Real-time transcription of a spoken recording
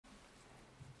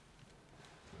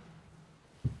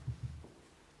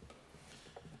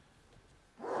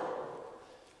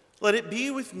Let it be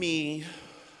with me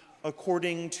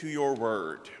according to your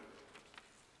word.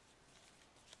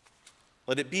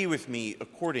 Let it be with me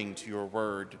according to your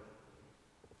word.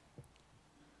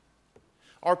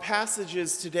 Our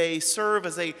passages today serve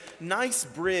as a nice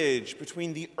bridge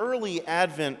between the early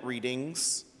Advent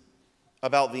readings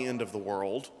about the end of the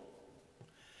world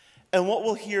and what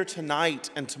we'll hear tonight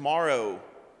and tomorrow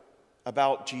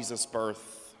about Jesus'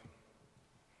 birth.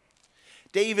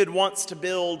 David wants to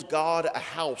build God a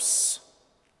house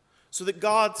so that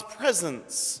God's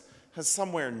presence has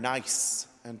somewhere nice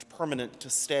and permanent to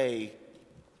stay.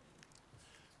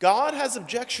 God has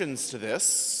objections to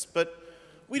this, but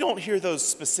we don't hear those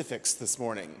specifics this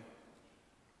morning.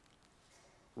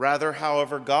 Rather,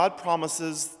 however, God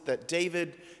promises that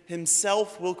David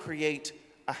himself will create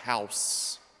a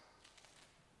house.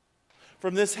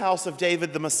 From this house of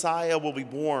David, the Messiah will be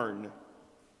born.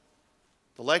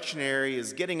 The lectionary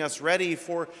is getting us ready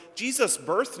for Jesus'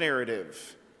 birth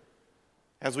narrative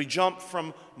as we jump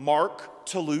from Mark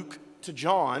to Luke to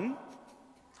John,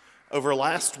 over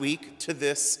last week to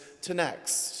this to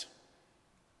next.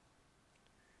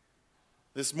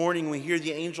 This morning we hear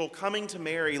the angel coming to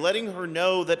Mary, letting her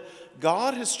know that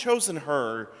God has chosen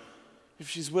her if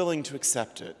she's willing to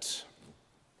accept it.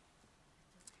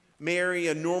 Mary,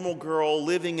 a normal girl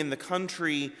living in the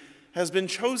country, has been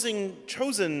chosen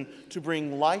to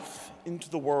bring life into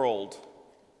the world,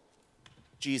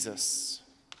 Jesus.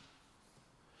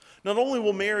 Not only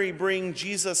will Mary bring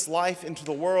Jesus' life into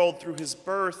the world through his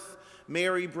birth,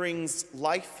 Mary brings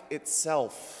life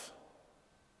itself,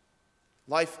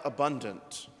 life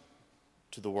abundant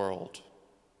to the world.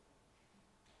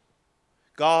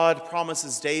 God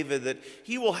promises David that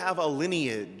he will have a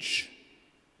lineage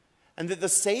and that the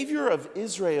Savior of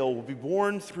Israel will be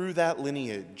born through that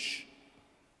lineage.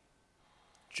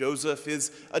 Joseph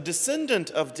is a descendant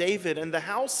of David and the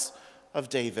house of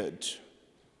David.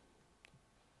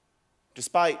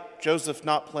 Despite Joseph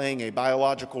not playing a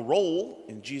biological role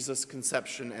in Jesus'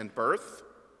 conception and birth,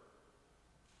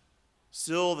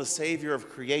 still the Savior of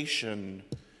creation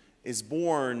is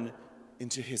born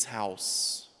into his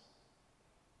house.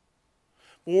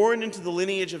 Born into the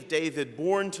lineage of David,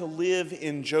 born to live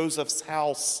in Joseph's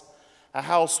house, a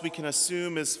house we can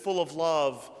assume is full of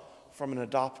love from an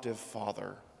adoptive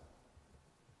father.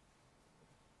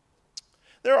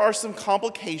 There are some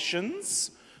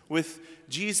complications with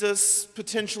Jesus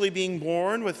potentially being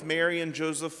born with Mary and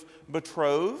Joseph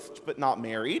betrothed but not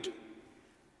married.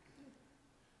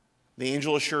 The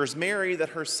angel assures Mary that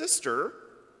her sister,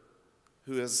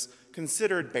 who is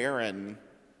considered barren,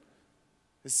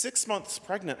 is 6 months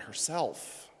pregnant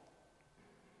herself.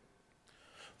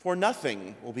 For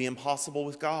nothing will be impossible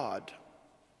with God.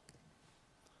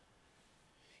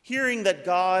 Hearing that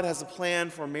God has a plan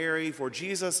for Mary, for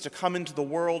Jesus to come into the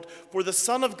world, for the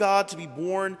Son of God to be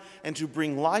born and to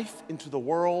bring life into the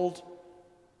world,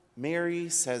 Mary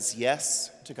says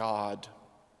yes to God.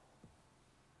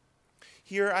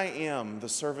 Here I am, the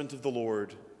servant of the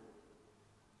Lord.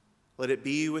 Let it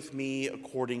be with me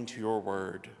according to your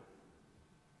word.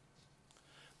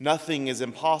 Nothing is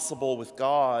impossible with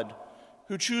God,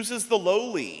 who chooses the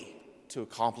lowly to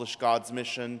accomplish God's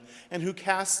mission and who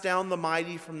casts down the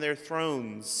mighty from their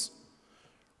thrones,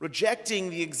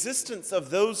 rejecting the existence of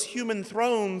those human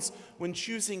thrones when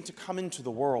choosing to come into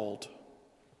the world.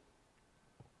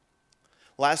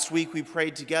 Last week we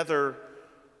prayed together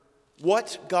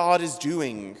what God is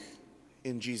doing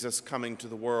in Jesus coming to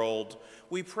the world.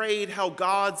 We prayed how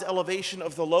God's elevation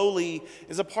of the lowly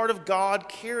is a part of God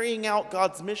carrying out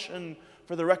God's mission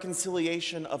for the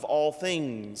reconciliation of all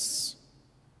things.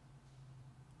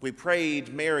 We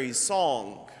prayed Mary's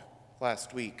song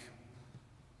last week.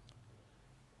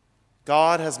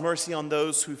 God has mercy on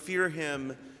those who fear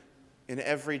him in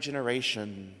every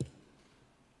generation.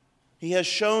 He has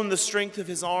shown the strength of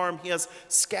his arm. He has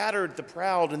scattered the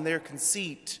proud in their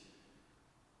conceit.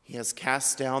 He has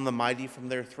cast down the mighty from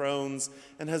their thrones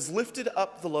and has lifted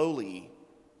up the lowly.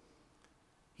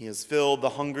 He has filled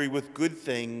the hungry with good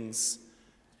things,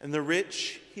 and the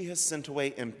rich he has sent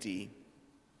away empty.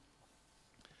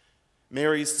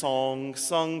 Mary's song,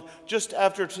 sung just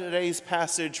after today's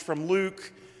passage from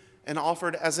Luke and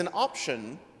offered as an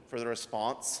option for the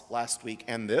response last week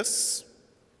and this,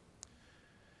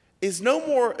 is no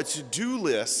more a to-do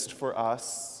list for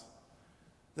us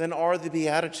than are the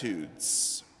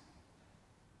Beatitudes.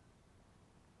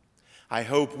 I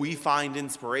hope we find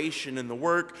inspiration in the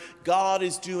work God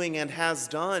is doing and has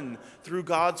done through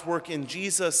God's work in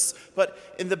Jesus. But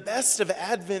in the best of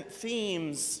Advent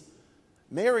themes,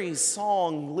 Mary's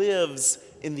song lives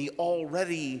in the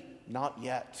already not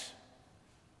yet.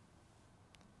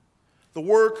 The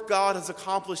work God has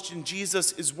accomplished in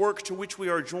Jesus is work to which we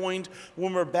are joined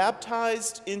when we're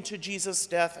baptized into Jesus'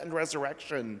 death and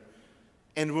resurrection,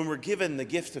 and when we're given the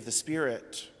gift of the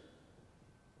Spirit.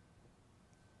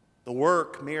 The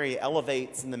work Mary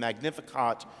elevates in the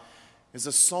Magnificat is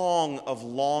a song of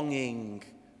longing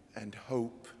and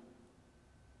hope.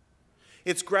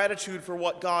 It's gratitude for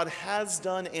what God has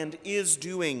done and is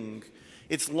doing.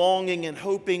 It's longing and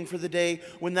hoping for the day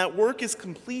when that work is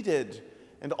completed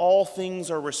and all things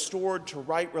are restored to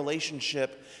right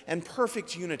relationship and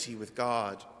perfect unity with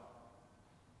God.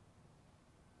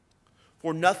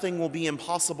 For nothing will be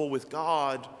impossible with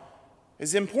God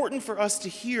is important for us to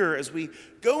hear as we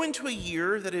go into a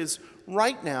year that is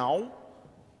right now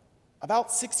about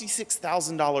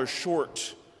 $66,000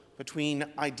 short between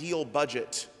ideal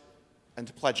budget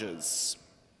and pledges.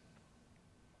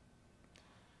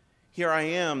 Here I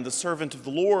am, the servant of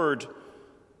the Lord.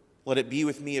 Let it be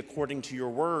with me according to your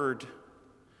word,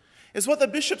 is what the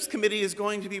Bishops' Committee is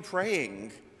going to be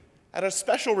praying at a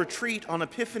special retreat on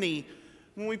Epiphany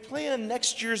when we plan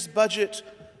next year's budget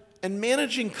and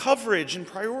managing coverage and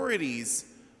priorities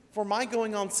for my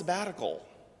going on sabbatical.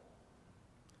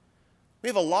 We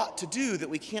have a lot to do that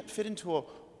we can't fit into a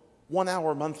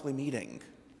 1-hour monthly meeting.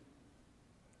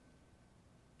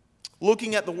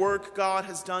 Looking at the work God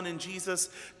has done in Jesus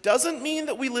doesn't mean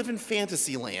that we live in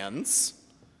fantasy lands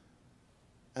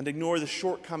and ignore the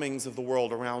shortcomings of the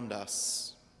world around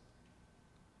us.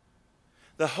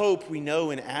 The hope we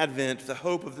know in Advent, the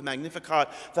hope of the Magnificat,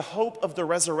 the hope of the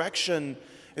resurrection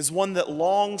is one that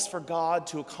longs for God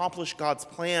to accomplish God's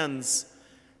plans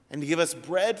and to give us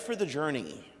bread for the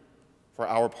journey for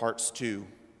our parts too.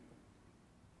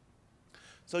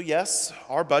 So yes,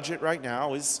 our budget right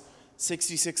now is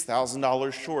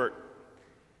 $66,000 short.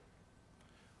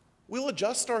 We'll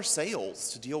adjust our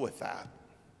sails to deal with that.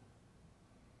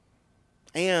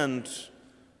 And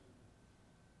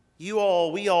we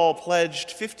all pledged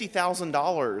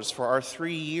 $50,000 for our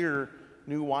 3-year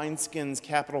New Wineskins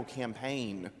capital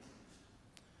campaign.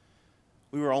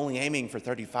 We were only aiming for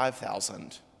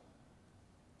 $35,000.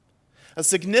 A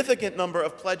significant number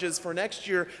of pledges for next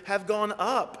year have gone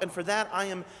up, and for that I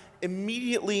am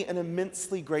immediately and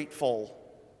immensely grateful.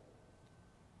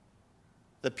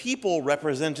 The people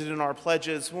represented in our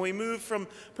pledges, when we moved from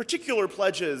particular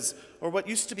pledges, or what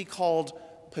used to be called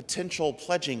potential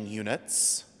pledging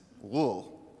units,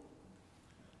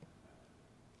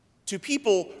 to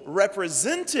people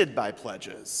represented by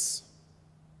pledges,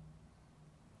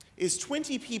 is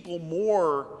 20 people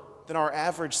more than our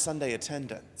average Sunday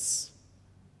attendance.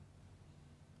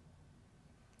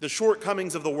 The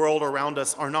shortcomings of the world around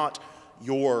us are not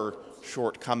your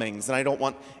shortcomings, and I don't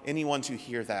want anyone to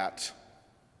hear that.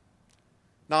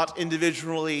 Not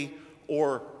individually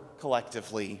or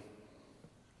collectively.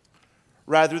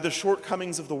 Rather, the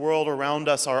shortcomings of the world around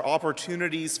us are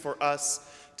opportunities for us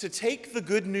to take the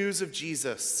good news of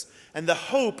Jesus and the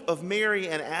hope of Mary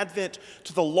and Advent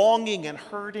to the longing and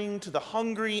hurting, to the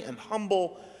hungry and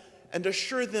humble, and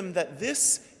assure them that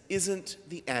this isn't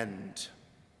the end.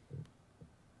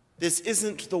 This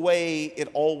isn't the way it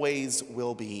always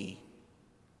will be.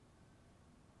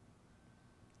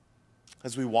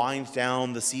 As we wind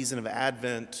down the season of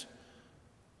Advent,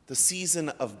 the season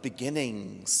of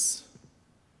beginnings,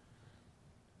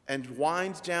 and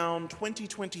wind down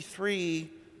 2023,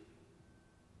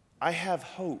 I have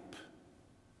hope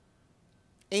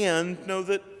and know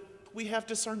that we have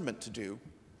discernment to do.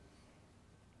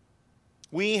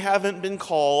 We haven't been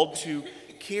called to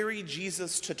carry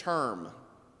Jesus to term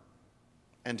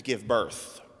and give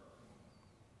birth.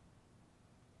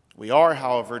 We are,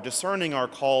 however, discerning our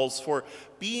calls for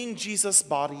being Jesus'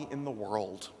 body in the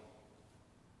world.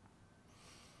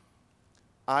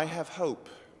 I have hope.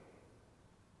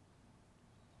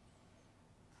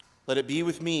 Let it be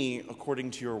with me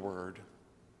according to your word.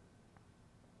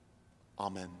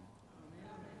 Amen.